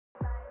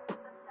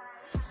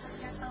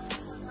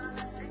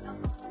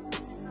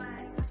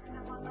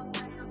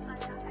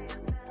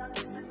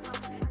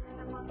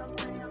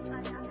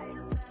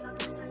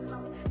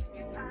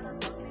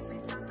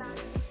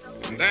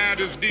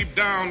That is deep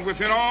down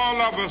within all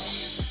of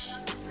us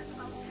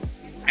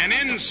an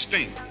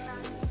instinct.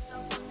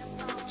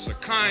 It's a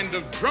kind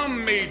of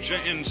drum major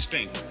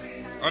instinct,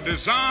 a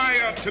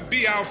desire to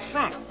be out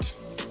front,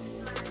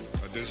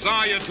 a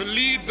desire to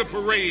lead the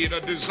parade,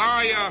 a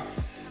desire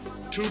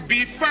to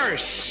be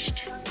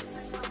first.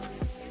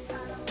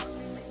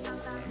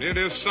 It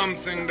is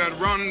something that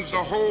runs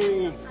the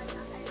whole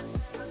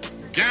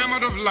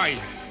gamut of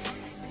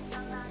life.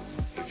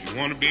 If you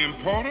want to be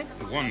important,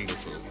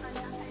 wonderful.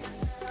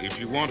 If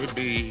you want to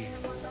be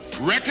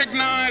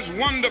recognized,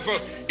 wonderful.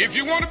 If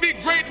you want to be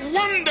great,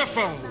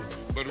 wonderful.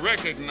 But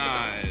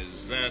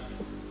recognize that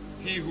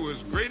he who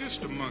is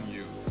greatest among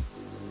you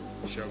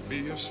shall be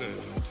your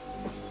servant.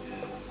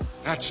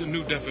 That's a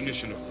new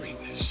definition of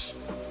greatness.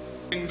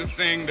 The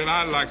thing that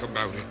I like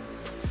about it,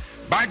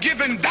 by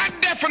giving that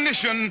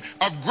definition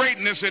of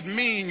greatness, it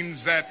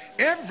means that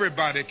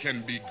everybody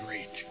can be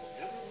great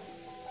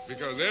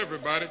because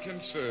everybody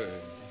can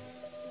serve.